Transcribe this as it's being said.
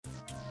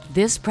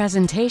This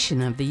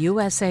presentation of the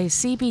USA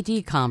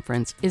CBD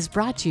Conference is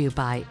brought to you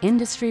by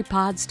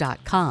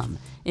IndustryPods.com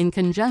in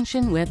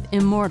conjunction with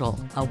Immortal,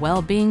 a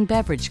well-being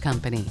beverage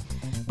company,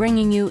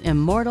 bringing you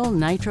Immortal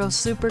Nitro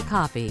Super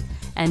Coffee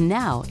and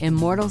now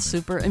Immortal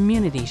Super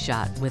Immunity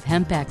Shot with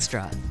Hemp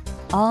Extra.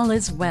 All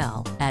is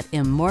well at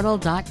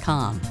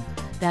Immortal.com.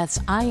 That's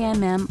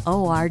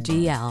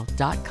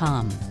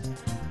IMMORDL.com.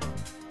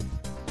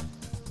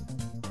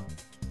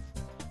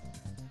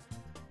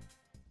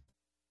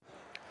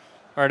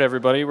 All right,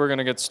 everybody, we're going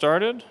to get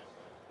started.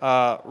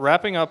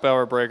 Wrapping up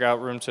our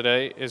breakout room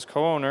today is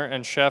co-owner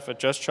and chef at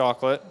Just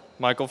Chocolate,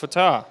 Michael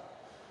Fattah.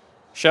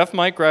 Chef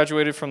Mike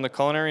graduated from the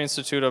Culinary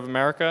Institute of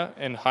America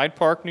in Hyde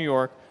Park, New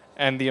York,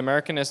 and the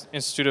American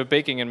Institute of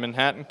Baking in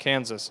Manhattan,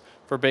 Kansas,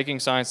 for baking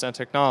science and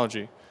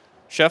technology.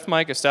 Chef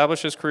Mike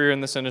established his career in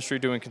this industry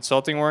doing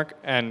consulting work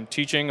and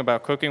teaching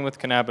about cooking with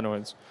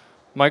cannabinoids.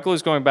 Michael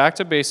is going back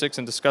to basics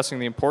and discussing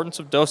the importance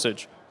of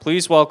dosage.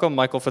 Please welcome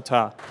Michael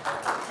Fattah.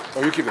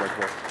 Oh, you keep it like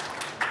that.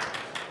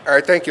 All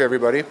right, thank you,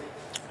 everybody.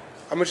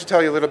 I'm going to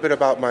tell you a little bit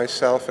about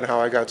myself and how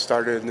I got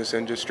started in this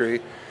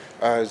industry.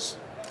 As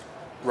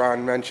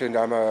Ron mentioned,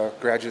 I'm a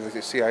graduate of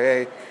the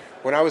CIA.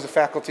 When I was a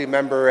faculty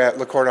member at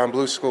Le Cordon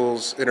Bleu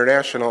Schools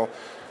International,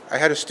 I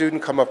had a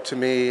student come up to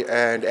me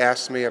and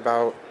ask me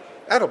about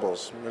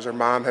edibles, because her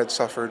mom had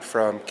suffered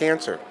from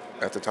cancer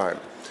at the time.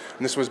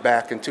 And this was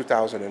back in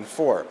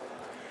 2004.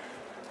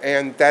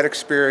 And that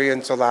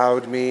experience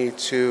allowed me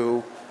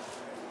to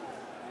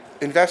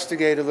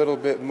investigate a little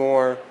bit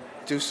more,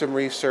 do some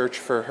research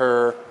for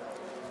her,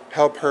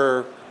 help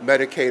her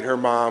medicate her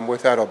mom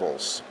with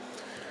edibles.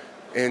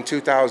 In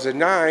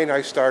 2009,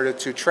 I started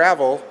to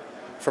travel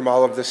from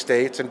all of the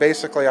states, and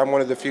basically I'm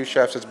one of the few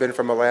chefs that's been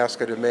from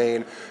Alaska to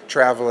Maine,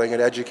 traveling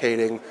and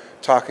educating,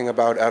 talking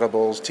about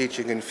edibles,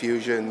 teaching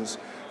infusions,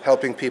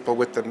 helping people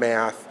with the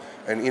math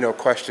and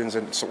questions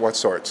and what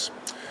sorts.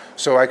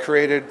 So I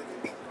created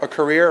a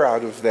career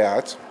out of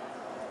that.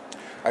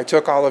 I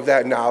took all of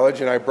that knowledge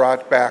and I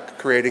brought back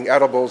creating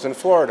edibles in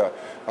Florida.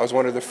 I was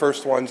one of the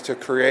first ones to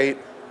create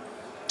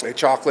a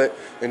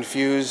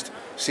chocolate-infused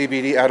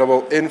CBD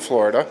edible in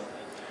Florida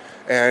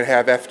and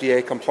have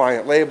FDA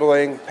compliant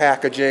labeling,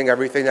 packaging,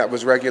 everything that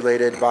was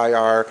regulated by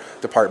our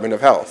Department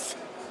of Health.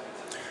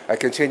 I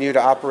continue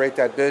to operate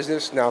that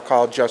business, now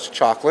called Just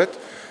Chocolate,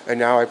 and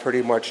now I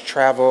pretty much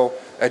travel,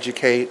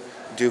 educate,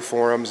 do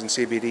forums and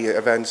CBD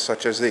events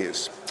such as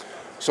these.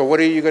 So what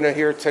are you going to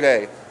hear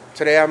today?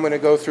 Today I'm going to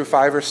go through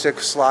 5 or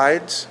 6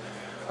 slides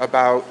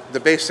about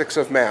the basics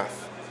of math.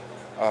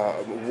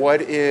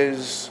 What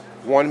is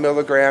 1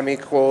 gram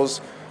equals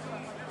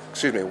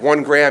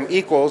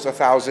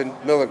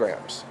 1,000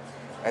 milligrams.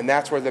 And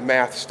that's where the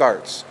math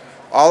starts.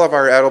 All of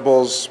our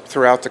edibles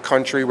throughout the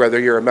country, whether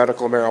you're a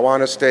medical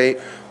marijuana state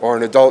or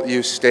an adult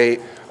use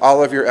state,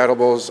 all of your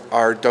edibles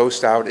are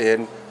dosed out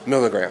in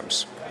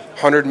milligrams.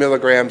 100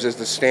 milligrams is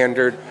the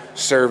standard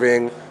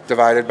serving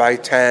divided by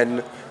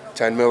 10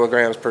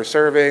 milligrams per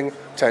serving,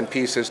 10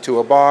 pieces to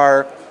a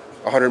bar,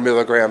 100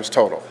 milligrams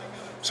total.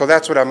 So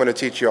that's what I'm going to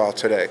teach you all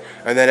today.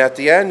 And then at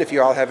the end, if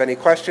you all have any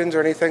questions or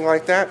anything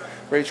like that,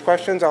 for each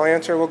questions I'll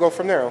answer, we'll go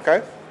from there,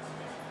 okay?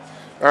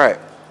 All right.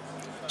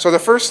 So the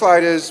first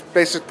slide is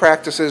basic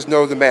practices,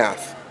 know the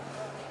math.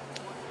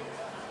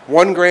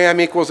 1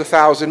 gram equals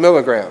 1,000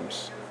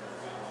 milligrams.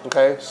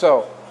 Okay,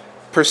 so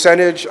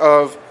percentage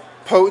of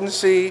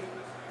potency,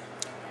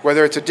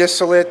 whether it's a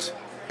distillate,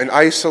 an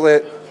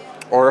isolate,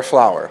 or a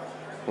flour.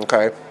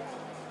 Okay.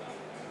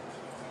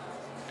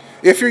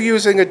 If you're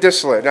using a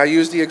distillate, and I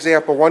use the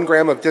example, 1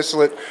 gram of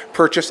distillate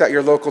purchased at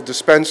your local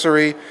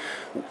dispensary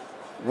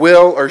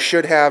will or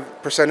should have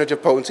percentage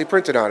of potency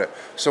printed on it.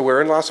 So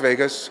we're in Las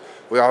Vegas.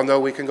 We all know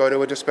we can go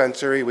to a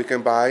dispensary, we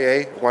can buy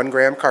a 1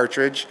 gram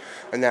cartridge,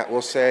 and that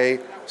will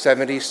say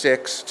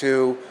 76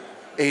 to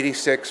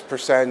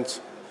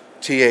 86%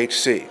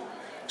 THC.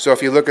 So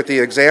if you look at the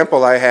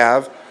example I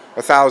have,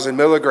 1,000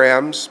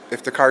 milligrams,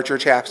 if the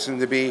cartridge happens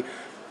to be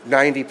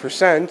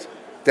 90%,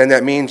 then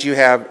that means you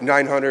have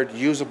 900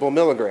 usable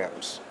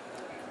milligrams.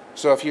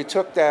 So if you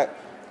took that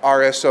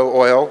RSO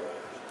oil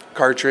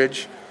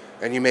cartridge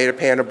and you made a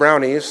pan of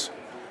brownies,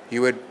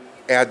 you would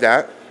add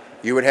that,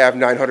 you would have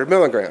 900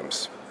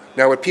 milligrams.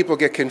 Now what people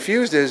get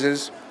confused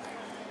is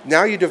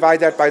now you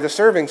divide that by the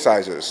serving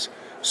sizes.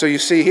 So you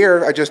see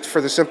here, for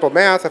the simple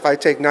math, if I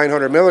take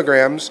 900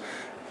 milligrams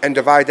and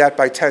divide that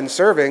by 10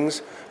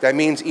 servings, that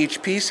means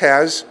each piece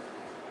has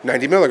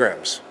 90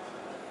 milligrams.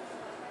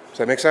 Does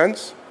that make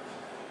sense?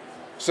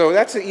 So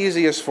that's the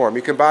easiest form.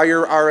 You can buy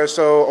your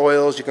RSO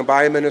oils, you can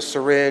buy them in a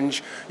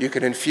syringe, you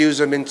can infuse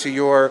them into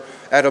your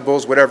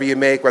edibles, whatever you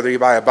make, whether you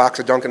buy a box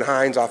of Duncan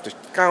Hines off the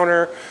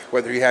counter,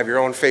 whether you have your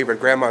own favorite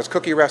grandma's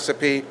cookie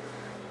recipe.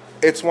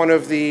 It's one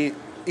of the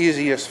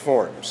easiest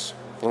forms,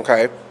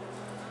 okay?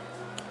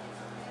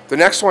 The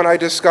next one I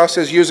discuss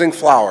is using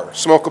flour,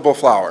 smokable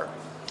flour.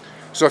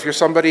 So if you're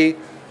somebody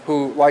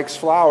who likes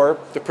flour,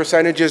 the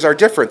percentages are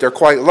different. They're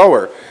quite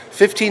lower.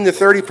 15 to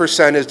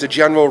 30% is the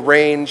general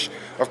range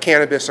of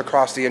cannabis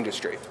across the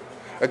industry.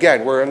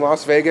 Again, we're in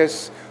Las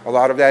Vegas. A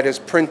lot of that is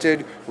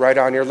printed right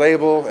on your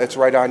label. It's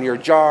right on your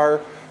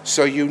jar.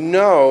 So you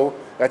know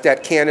that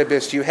that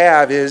cannabis you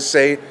have is,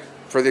 say,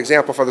 for the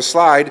example for the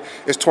slide,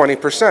 is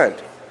 20%.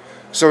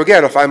 So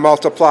again, if I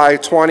multiply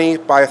 20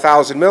 by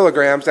 1,000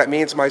 milligrams, that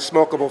means my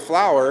smokable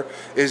flower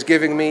is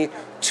giving me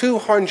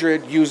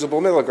 200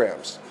 usable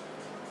milligrams.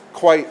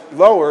 Quite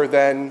lower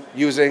than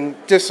using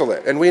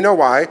distillate. And we know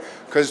why,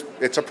 because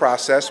it's a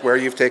process where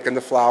you've taken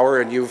the flower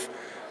and you've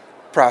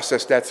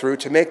processed that through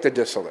to make the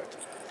distillate.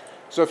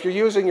 So if you're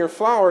using your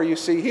flower, you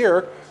see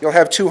here, you'll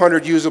have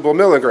 200 usable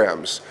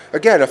milligrams.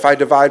 Again, if I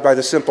divide by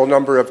the simple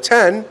number of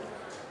 10,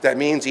 that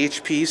means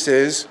each piece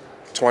is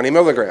 20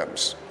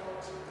 milligrams.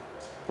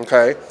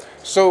 Okay?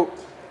 So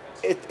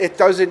it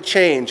doesn't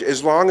change.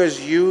 As long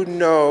as you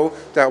know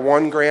that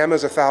 1 gram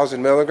is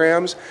 1,000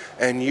 milligrams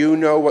and you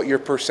know what your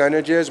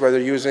percentage is, whether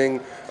using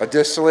a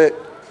distillate,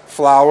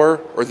 flower,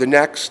 or the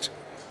next,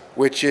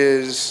 which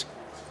is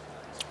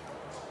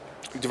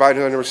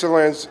divided under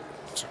milliliters.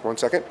 1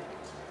 second.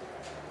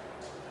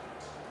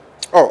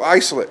 Oh,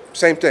 isolate,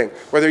 same thing.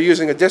 Whether you're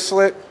using a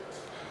distillate,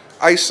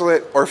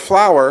 isolate, or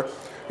flower,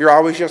 you're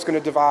always just going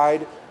to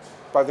divide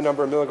by the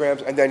number of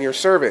milligrams and then your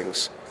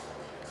servings.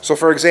 So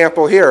for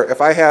example here, if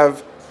I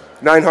have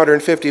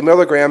 950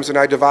 milligrams and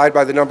I divide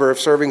by the number of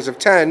servings of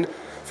 10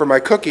 for my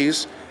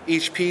cookies,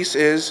 each piece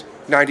is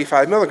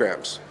 95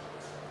 milligrams.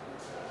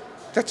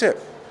 That's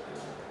it.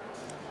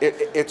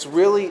 It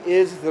really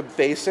is the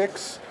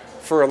basics.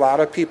 For a lot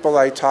of people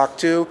I talk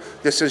to,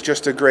 this is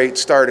just a great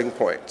starting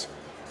point.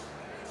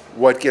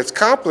 What gets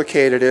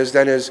complicated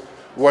is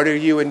what are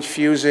you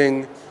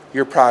infusing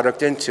your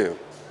product into?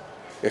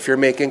 If you're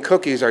making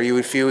cookies, are you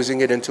infusing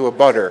it into a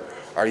butter?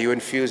 Are you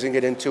infusing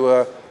it into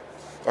a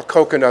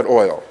coconut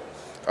oil?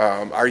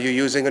 Are you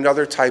using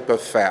another type of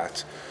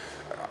fat?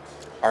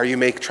 Are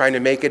you trying to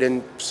make it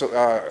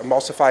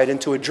emulsify it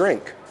into a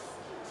drink?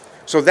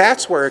 So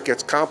that's where it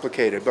gets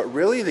complicated. But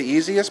really the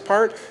easiest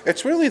part,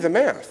 it's really the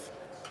math.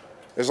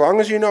 As long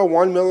as you know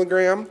 1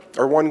 gram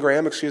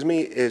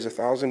is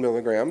 1,000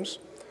 milligrams,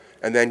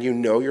 and then you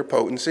know your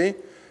potency,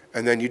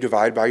 and then you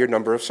divide by your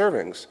number of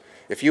servings.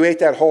 If you ate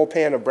that whole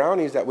pan of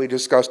brownies that we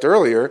discussed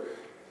earlier,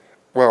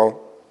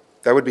 well,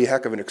 that would be a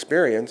heck of an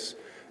experience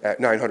at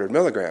 900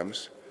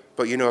 milligrams.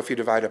 But you know if you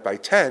divide it by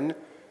 10,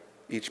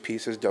 each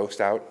piece is dosed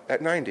out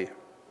at 90.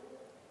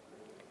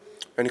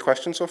 Any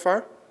questions so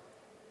far?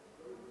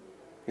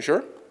 You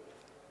sure?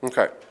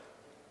 Okay.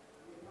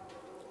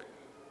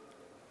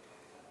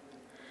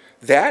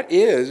 That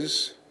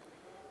is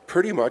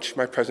pretty much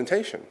my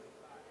presentation.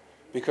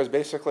 Because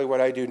basically what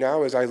I do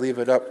now is I leave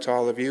it up to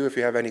all of you if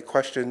you have any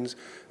questions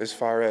as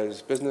far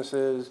as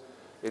businesses,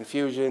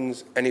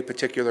 infusions, any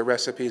particular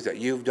recipes that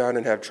you've done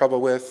and have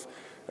trouble with.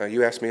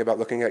 You asked me about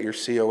looking at your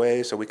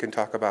COA, so we can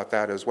talk about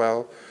that as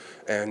well.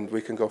 And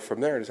we can go from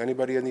there. Does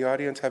anybody in the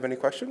audience have any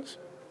questions?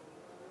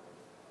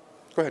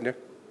 Go ahead, Nick.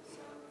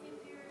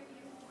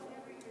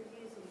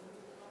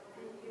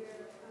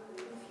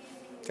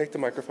 Take the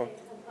microphone.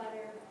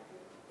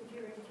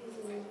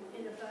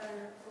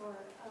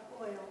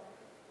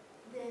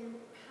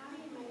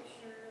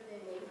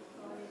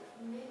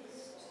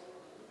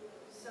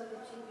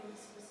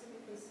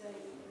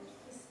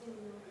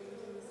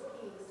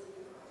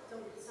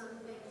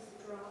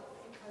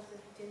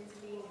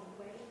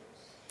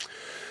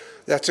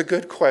 That's a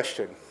good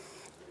question.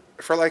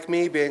 For like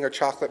me, being a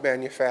chocolate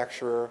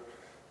manufacturer,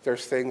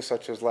 there's things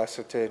such as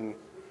lecithin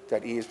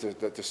that ease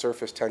the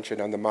surface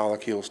tension on the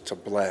molecules to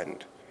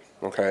blend.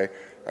 Okay,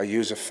 I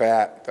use a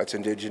fat that's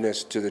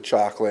indigenous to the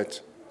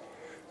chocolate,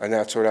 and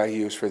that's what I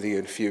use for the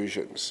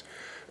infusions.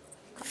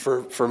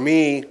 For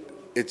me,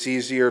 it's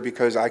easier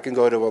because I can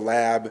go to a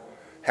lab,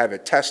 have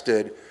it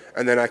tested,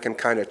 and then I can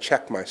kind of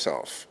check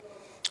myself.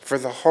 For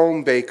the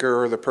home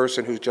baker or the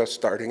person who's just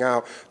starting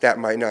out, that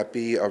might not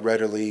be a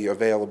readily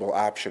available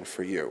option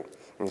for you.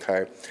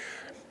 Okay,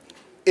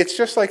 it's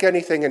just like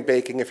anything in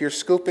baking. If you're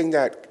scooping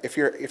that, if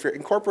you're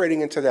incorporating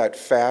into that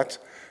fat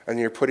and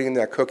you're putting in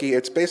that cookie,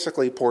 it's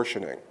basically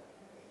portioning.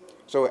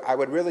 So I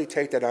would really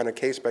take that on a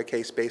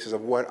case-by-case basis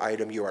of what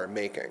item you are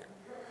making.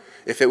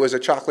 If it was a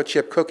chocolate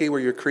chip cookie where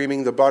you're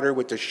creaming the butter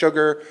with the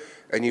sugar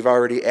and you've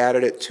already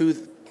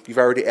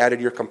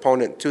added your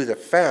component to the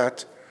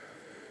fat,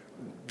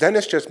 then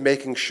it's just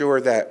making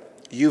sure that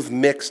you've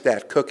mixed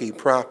that cookie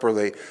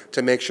properly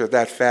to make sure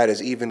that fat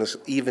is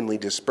evenly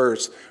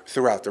dispersed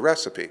throughout the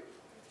recipe,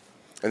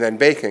 and then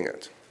baking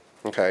it.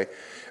 Okay.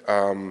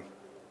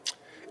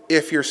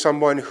 If you're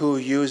someone who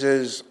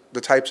uses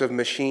the types of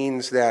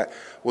machines that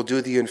will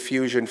do the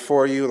infusion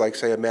for you, like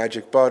say a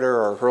magic butter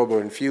or a herbal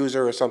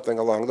infuser or something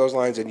along those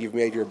lines, and you've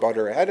made your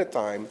butter ahead of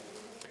time,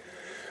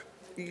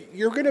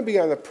 you're going to be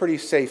on a pretty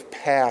safe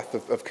path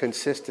of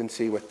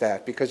consistency with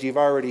that because you've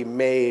already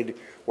made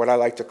what I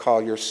like to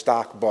call your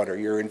stock butter,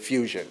 your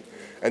infusion.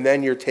 And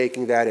then you're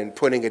taking that and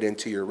putting it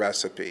into your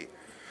recipe.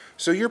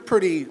 So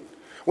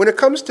when it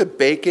comes to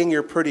baking,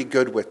 you're pretty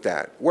good with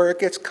that. Where it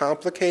gets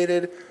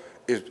complicated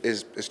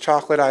is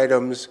chocolate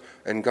items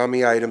and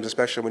gummy items,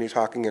 especially when you're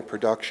talking in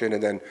production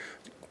and then,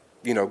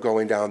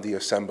 going down the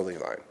assembly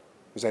line.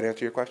 Does that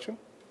answer your question?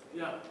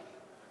 Yeah.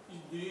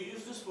 Do you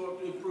use this for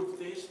to improve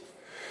taste?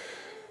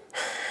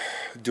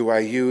 Do I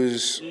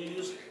use... Do you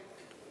use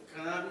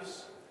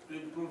cannabis to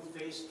improve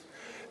taste?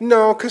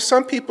 No, because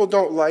some people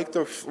don't like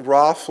the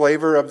raw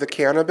flavor of the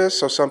cannabis,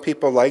 so some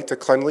people like the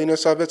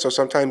cleanliness of it, so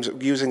sometimes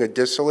using a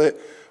distillate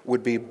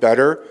would be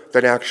better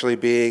than actually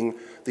being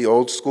the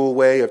old school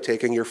way of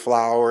taking your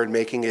flour and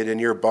making it in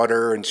your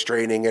butter and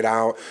straining it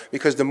out.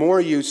 Because the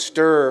more you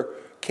stir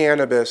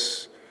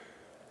cannabis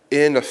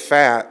in a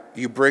fat,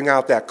 you bring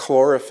out that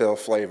chlorophyll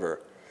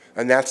flavor.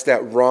 And that's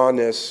that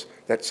rawness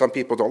that some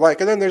people don't like.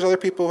 And then there's other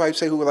people who I'd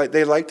say who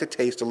they like to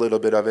taste a little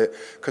bit of it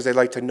because they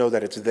like to know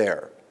that it's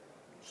there.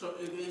 So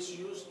it is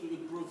used to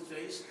improve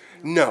taste?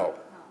 No.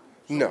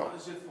 So No. what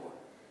is it for?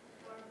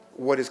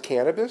 What is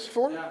cannabis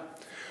for? Yeah.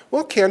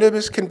 Well,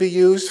 cannabis can be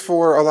used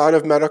for a lot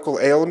of medical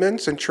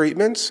ailments and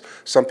treatments.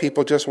 Some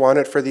people just want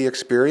it for the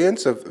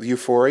experience of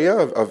euphoria,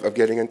 of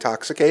getting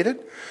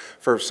intoxicated.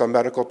 For some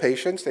medical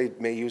patients, they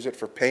may use it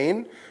for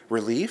pain,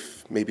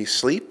 relief, maybe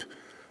sleep,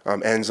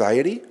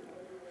 anxiety.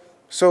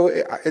 So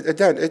it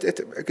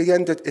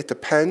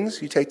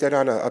depends. You take that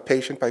on a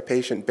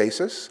patient-by-patient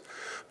basis.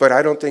 But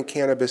I don't think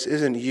cannabis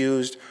isn't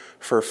used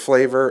for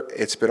flavor.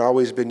 It's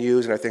always been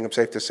used, and I think I'm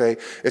safe to say,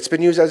 it's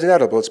been used as an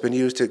edible. It's been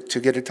used to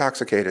get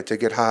intoxicated, to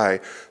get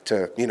high,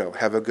 to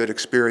have a good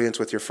experience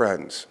with your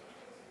friends.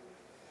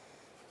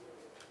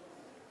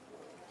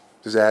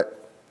 Does that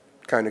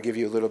kind of give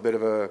you a little bit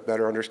of a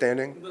better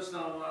understanding? That's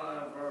not what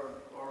I've heard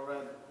or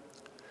read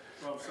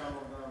from some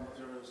of the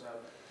materials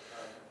I've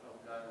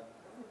gotten.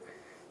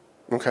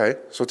 Okay,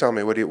 so tell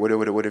me, what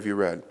have you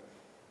read?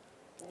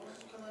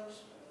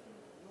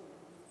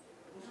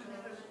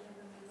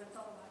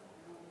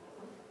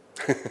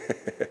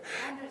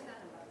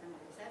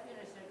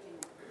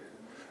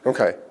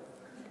 Okay.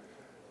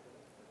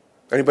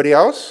 Anybody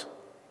else?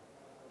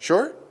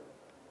 Sure?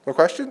 No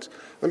questions?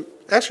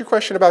 Ask your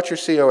question about your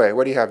COA.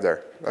 What do you have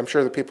there? I'm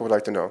sure the people would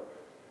like to know.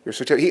 A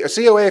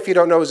COA, if you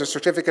don't know, is a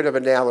certificate of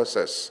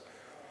analysis.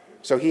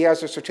 So he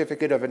has a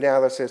certificate of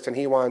analysis, and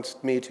he wants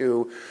me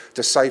to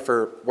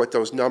decipher what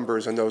those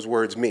numbers and those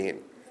words mean.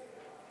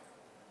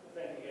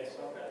 Thank you, guys.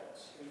 So I've got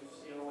two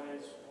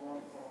COAs,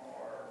 one from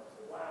our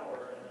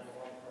flour and then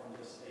one from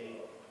just a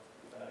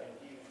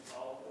infused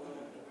olive oil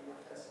that we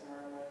were testing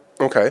around with.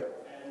 Okay.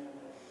 And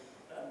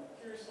I'm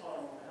curious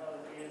on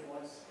how it is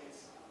once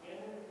it's in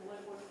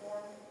liquid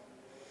form,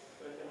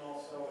 but then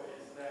also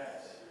is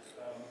that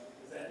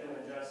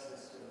doing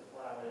justice to the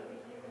flour that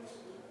we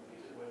use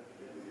with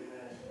the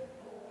diminished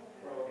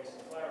prohibition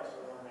flour?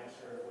 So we want to make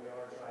sure if we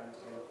are trying to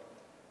do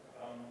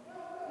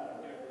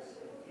this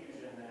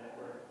infusion that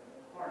we're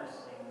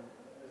harnessing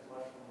as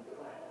much from the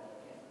plant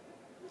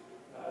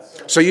as we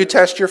can. So you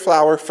test your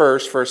flour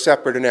first for a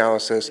separate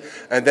analysis,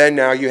 and then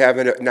now you have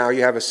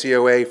a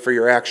COA for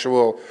your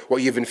actual,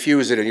 what you've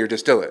infused it in your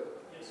distillate.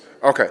 Yes,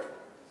 sir. Okay.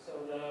 So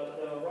the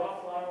raw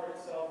flour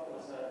itself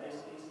was AC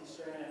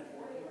strain at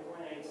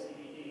 14.8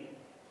 CBD.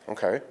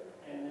 Okay.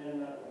 And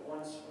then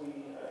once we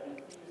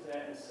infused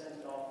that and sent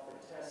it off for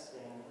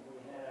testing, we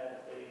had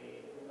a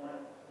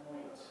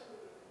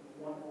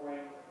 9.148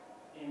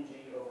 mg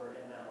over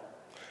ml.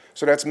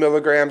 So that's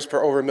milligrams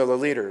per over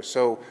milliliters.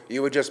 So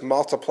you would just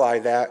multiply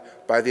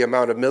that by the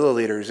amount of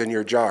milliliters in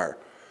your jar.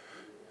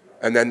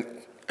 And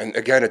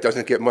again, it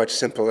doesn't get much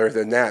simpler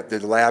than that.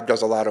 The lab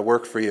does a lot of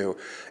work for you.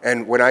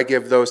 And when I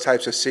give those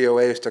types of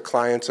COAs to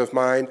clients of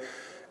mine,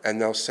 and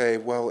they'll say,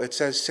 well, it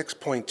says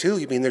 6.2.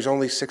 You mean there's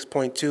only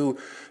 6.2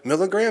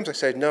 milligrams? I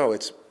said, no,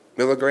 it's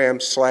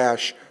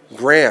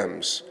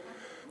milligrams/grams.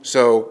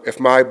 So if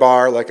my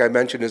bar, like I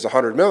mentioned, is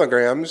 100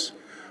 milligrams,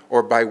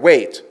 or by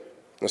weight,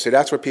 now see,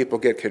 that's where people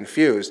get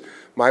confused.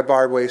 My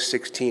bar weighs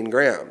 16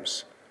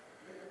 grams.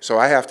 So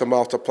I have to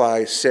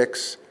multiply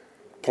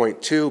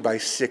 6.2 by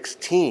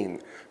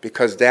 16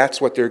 because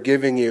that's what they're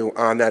giving you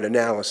on that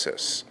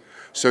analysis.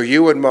 So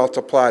you would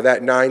multiply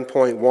that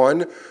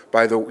 9.1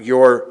 by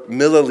your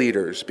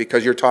milliliters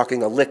because you're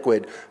talking a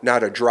liquid,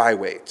 not a dry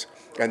weight.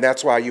 And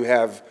that's why you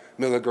have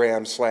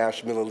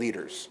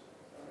milligrams/milliliters.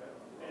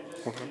 And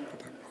just, won't hurt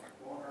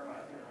my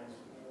feelings,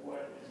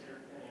 what is your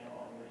opinion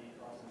on the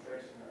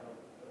concentration of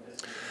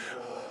this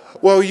control?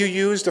 Well, you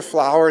used a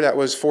flour that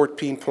was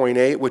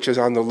 14.8, which is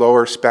on the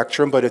lower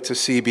spectrum, but it's a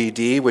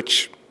CBD,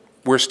 which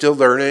we're still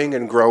learning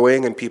and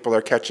growing, and people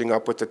are catching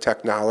up with the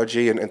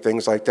technology and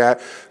things like that.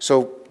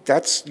 So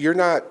you're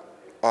not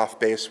off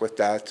base with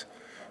that.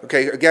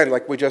 Okay, again,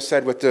 like we just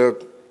said like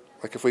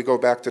if we go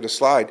back to the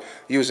slide,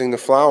 using the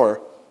flour,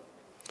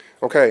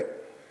 okay,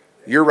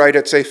 you're right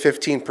at, say,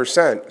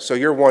 15%. So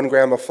your 1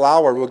 gram of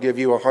flour will give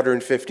you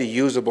 150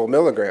 usable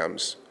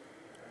milligrams.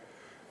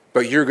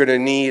 But you're going to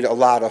need a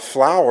lot of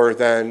flour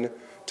then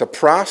to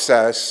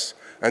process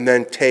and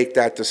then take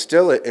that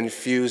distillate,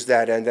 infuse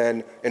that, and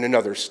then in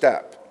another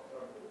step.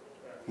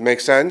 Make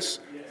sense?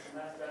 Yes,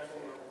 and that's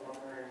what we're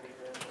wondering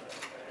because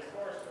as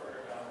far as for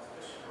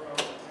this grow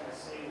in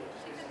Tennessee,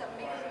 which is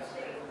California,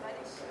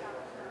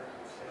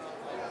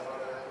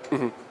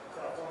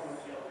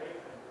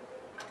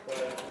 but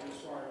we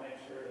just wanted to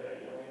make sure that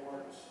we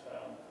weren't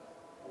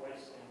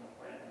wasting the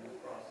plant in the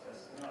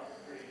process. Not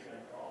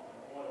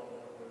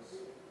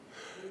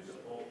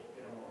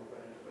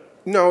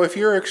No, if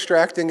you're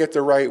extracting it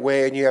the right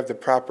way and you have the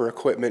proper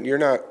equipment, you're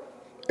not,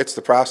 it's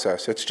the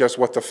process. It's just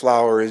what the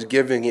flower is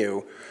giving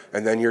you,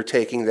 and then you're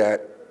taking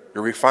that,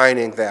 you're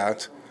refining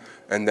that,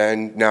 and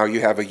then now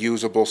you have a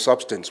usable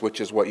substance, which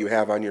is what you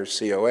have on your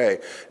COA.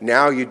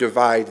 Now you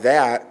divide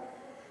that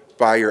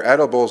by your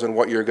edibles and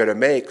what you're going to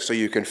make so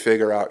you can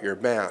figure out your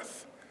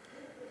math.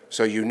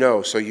 So you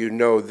know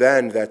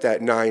then that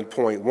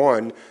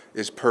 9.1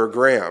 is per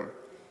gram,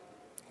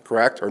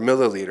 correct, or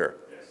milliliter.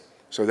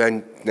 So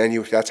then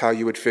that's how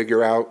you would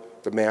figure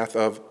out the math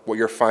of what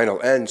your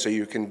final end, so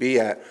you can be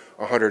at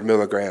 100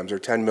 milligrams or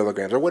 10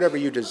 milligrams or whatever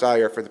you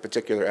desire for the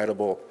particular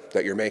edible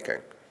that you're making.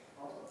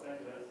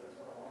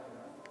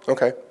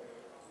 Okay.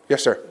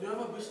 Yes, sir. Do you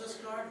have a business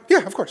card? Yeah,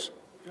 of course.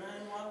 Can I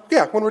have one?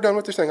 Yeah, when we're done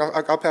with this thing,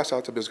 I'll pass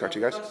out the business card to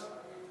you guys. Because,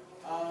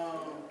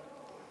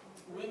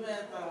 we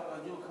met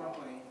a new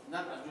company,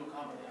 not a new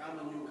company, I'm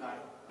a new guy.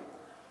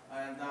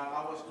 And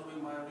I was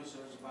doing my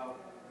research about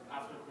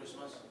after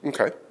Christmas.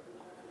 Okay.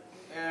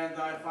 And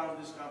I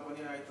found this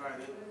company, I tried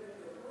it,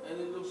 and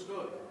it looks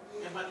good.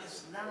 Yeah, but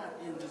it's not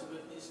in this,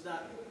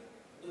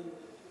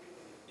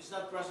 it's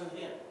not present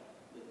here.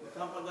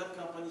 That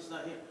company is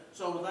not here.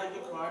 So I would like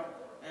your card,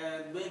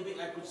 and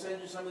maybe I could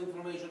send you some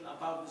information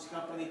about this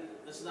company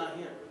that's not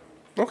here.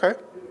 Okay.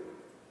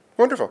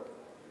 Wonderful.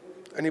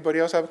 Anybody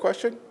else have a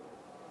question?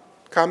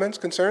 Comments,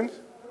 concerns?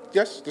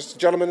 Yes, this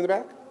gentleman in the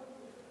back?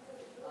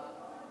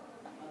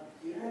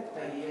 Do you have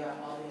an idea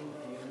how they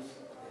infuse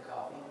the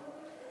coffee?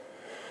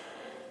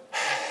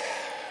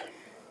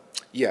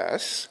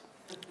 Yes.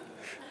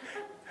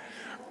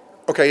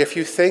 Okay, if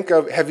you think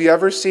of, have you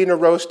ever seen a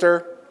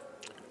roaster?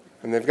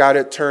 And they've got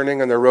it turning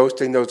and they're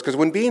roasting those, because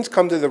when beans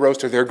come to the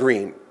roaster, they're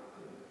green.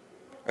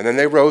 And then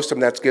they roast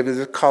them, that's given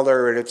the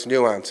color and its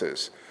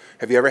nuances.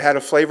 Have you ever had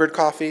a flavored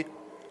coffee?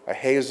 A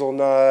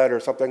hazelnut or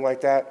something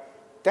like that?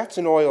 That's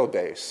an oil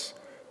base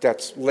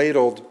that's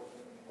ladled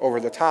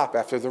over the top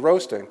after the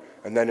roasting,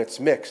 and then it's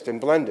mixed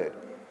and blended.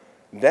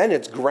 Then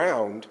it's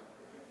ground,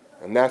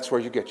 and that's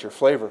where you get your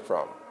flavor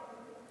from.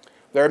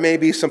 There may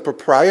be some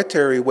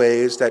proprietary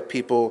ways that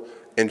people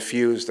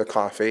infuse the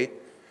coffee,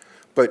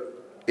 but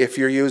if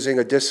you're using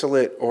a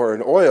distillate or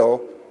an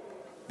oil,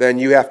 then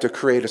you have to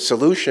create a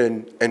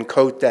solution and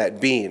coat that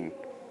bean.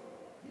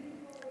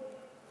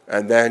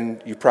 And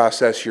then you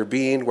process your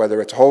bean,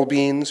 whether it's whole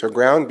beans or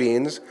ground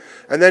beans,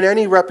 and then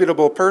any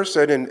reputable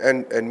person,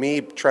 and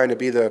me trying to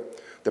be the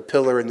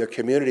pillar in the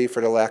community, for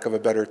the lack of a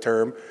better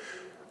term,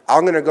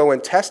 I'm going to go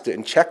and test it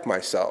and check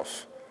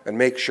myself and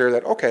make sure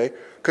that, okay,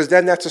 because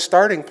then that's a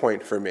starting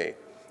point for me.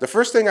 The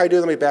first thing I do,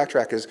 let me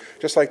backtrack, is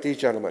just like these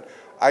gentlemen.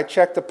 I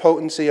check the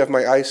potency of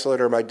my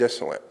isolate or my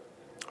distillate,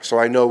 so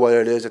I know what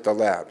it is at the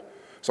lab.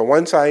 So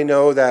once I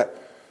know that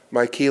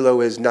my kilo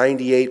is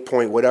 98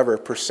 point whatever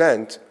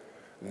 %,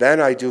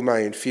 then I do my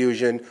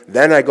infusion,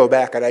 then I go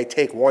back and I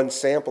take one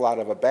sample out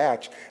of a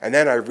batch, and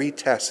then I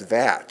retest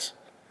that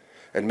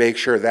and make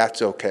sure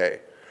that's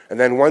okay. And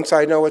then once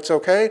I know it's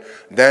okay,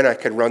 then I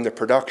can run the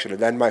production, and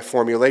then my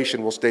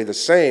formulation will stay the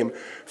same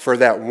for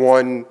that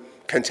one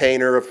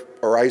container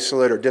or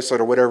isolate or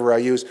distillate or whatever I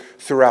use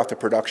throughout the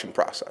production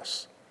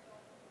process.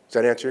 Does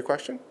that answer your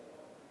question?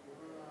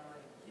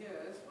 Yes,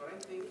 but I'm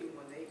thinking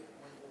when they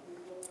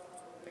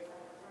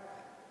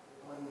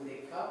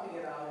copy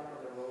it out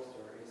from the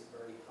roaster, it's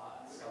very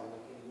hot, so we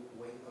can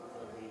wait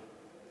until they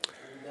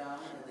cool down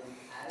and then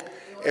add it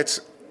to it.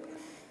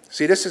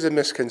 See, this is a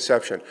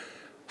misconception.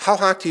 How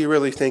hot do you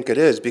really think it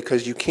is?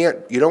 Because you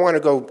don't want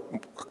to go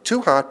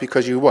too hot,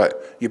 because you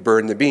what? You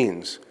burn the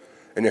beans.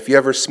 And if you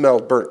ever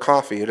smelled burnt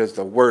coffee, it is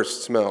the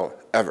worst smell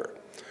ever.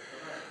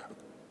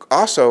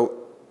 Also,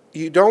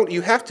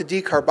 you have to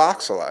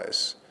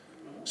decarboxylize.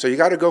 So you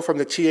got to go from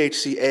the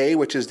THCA,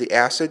 which is the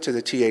acid, to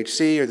the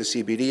THC, or the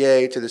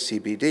CBDA to the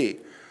CBD.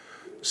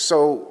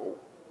 So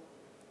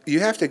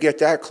you have to get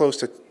that close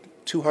to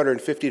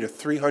 250 to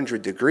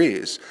 300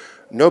 degrees.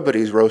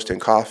 Nobody's roasting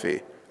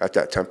coffee at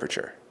that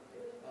temperature.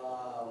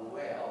 Well,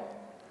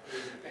 it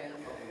depends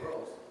on the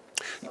roast.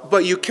 So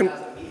But you can, as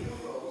a medium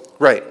roast,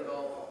 right. you can go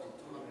up to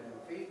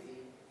 250,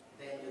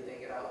 then you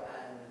take it out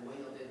and wait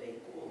until they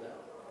cool down.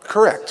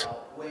 Correct. So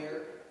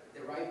where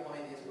the right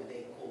point is when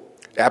they cool.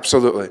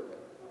 Absolutely.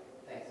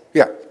 Thanks.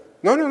 Yeah.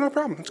 No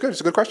problem. It's good.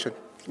 It's a good question.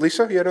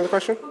 Lisa, you had another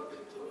question? Can you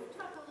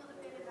talk a little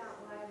bit about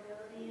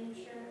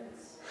liability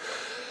insurance?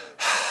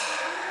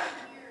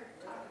 You're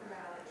talking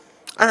about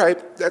it. All right.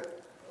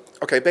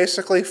 Okay,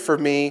 basically for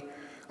me,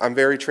 I'm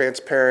very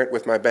transparent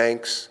with my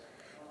banks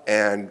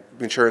and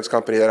insurance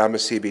company that I'm a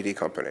CBD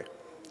company.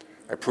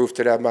 I prove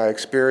to them my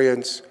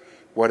experience,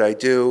 what I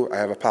do. I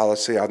have a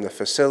policy on the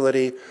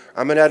facility.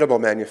 I'm an edible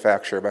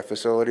manufacturer. My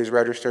facility is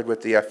registered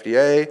with the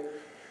FDA.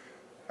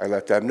 I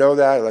let them know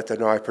that. I let them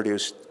know I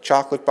produce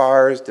chocolate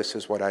bars. This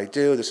is what I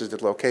do. This is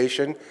the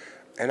location.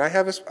 And I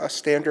have a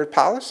standard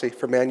policy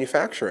for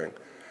manufacturing.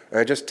 And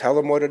I just tell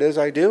them what it is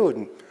I do.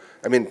 And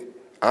I mean,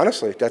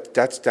 honestly,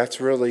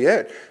 that's really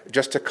it,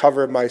 just to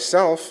cover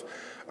myself.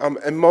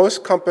 And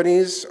most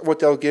companies, what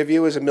they'll give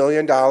you is $1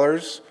 million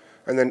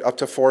and then up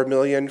to $4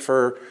 million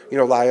for,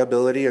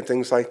 liability and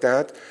things like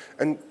that.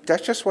 And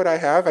that's just what I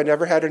have. I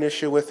never had an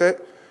issue with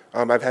it.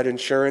 I've had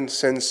insurance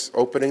since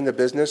opening the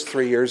business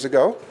 3 years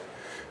ago.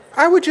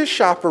 I would just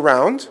shop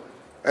around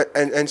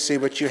and see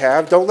what you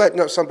have. Don't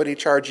let somebody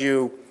charge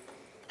you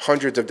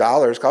hundreds of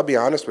dollars. I'll be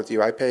honest with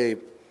you. I pay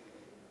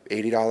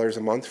 $80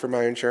 a month for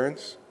my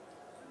insurance.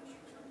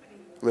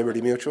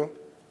 Liberty Mutual.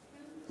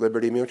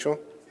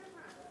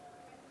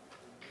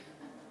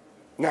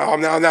 No,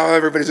 now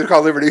everybody's going to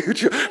call Liberty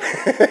Mutual. I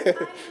was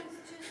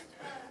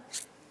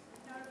just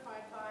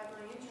notified by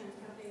my insurance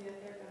company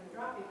that they're going to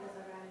drop me because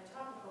I've added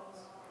topicals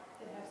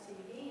that have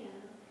CBD in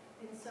them.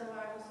 And so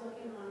I was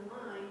looking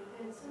online,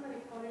 and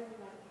somebody quoted me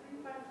like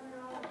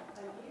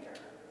 $3,500 a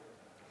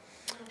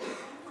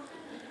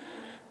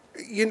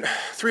year.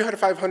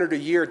 $300-500 a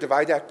year,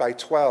 divide that by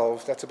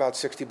 12, that's about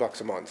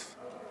 $60 a month.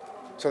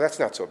 So that's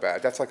not so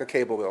bad. That's like a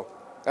cable bill.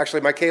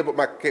 Actually, my cable.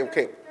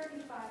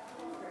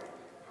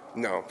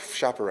 No,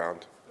 shop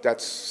around.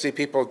 That's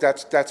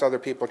other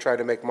people trying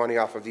to make money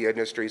off of the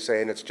industry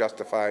saying it's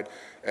justified,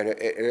 and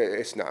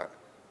it's not.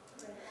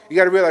 You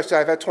got to realize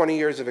that I've had 20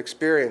 years of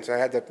experience. I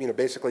had to,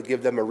 basically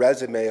give them a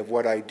resume of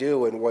what I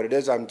do and what it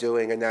is I'm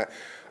doing, and that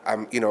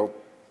I'm,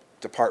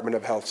 Department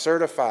of Health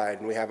certified,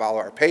 and we have all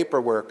our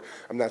paperwork.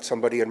 I'm not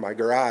somebody in my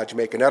garage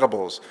making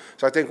edibles.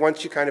 So I think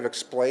once you kind of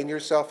explain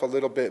yourself a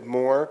little bit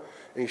more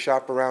and you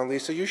shop around,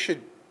 Lisa, you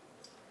should.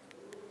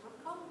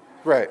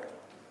 Right.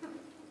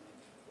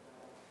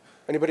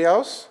 Anybody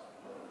else?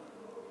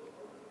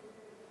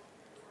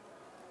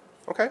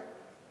 Okay.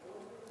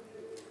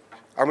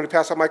 I'm going to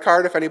pass out my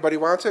card if anybody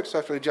wants it. So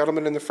after the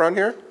gentleman in the front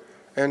here,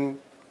 and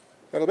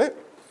that'll be it.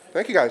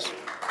 Thank you, guys.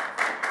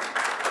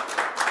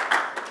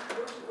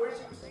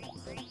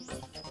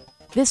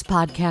 This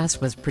podcast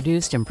was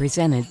produced and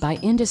presented by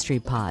Industry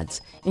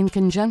Pods in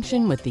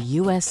conjunction with the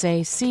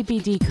USA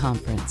CBD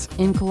Conference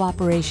in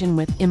cooperation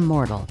with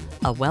Immortal,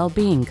 a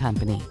well-being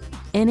company.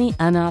 Any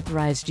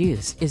unauthorized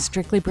use is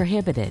strictly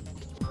prohibited.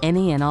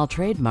 Any and all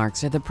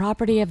trademarks are the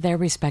property of their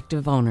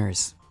respective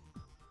owners.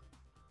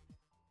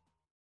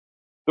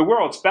 The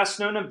world's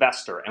best-known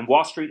investor and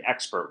Wall Street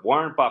expert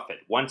Warren Buffett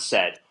once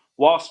said,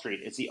 "Wall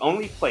Street is the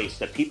only place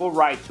that people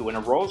ride to in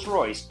a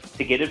Rolls-Royce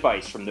to get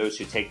advice from those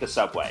who take the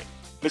subway."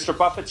 Mr.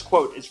 Buffett's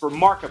quote is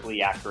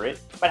remarkably accurate,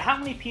 but how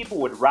many people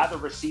would rather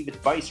receive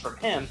advice from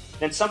him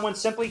than someone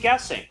simply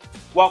guessing?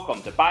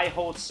 Welcome to Buy,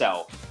 Hold,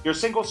 Sell, your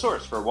single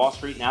source for Wall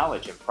Street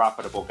knowledge and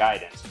profitable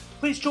guidance.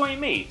 Please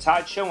join me,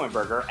 Todd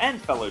Schoenberger, and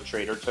fellow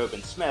trader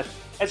Tobin Smith,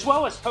 as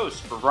well as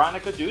host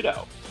Veronica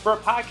Dudo, for a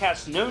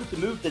podcast known to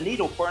move the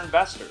needle for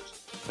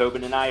investors.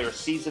 Tobin and I are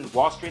seasoned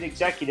Wall Street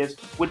executives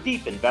with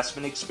deep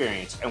investment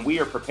experience, and we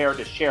are prepared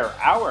to share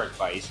our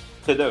advice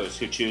to those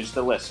who choose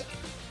to listen.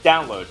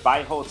 Download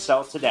Buy, Hold,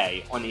 Sell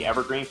today on the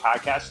Evergreen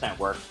Podcast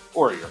Network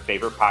or your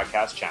favorite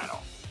podcast channel.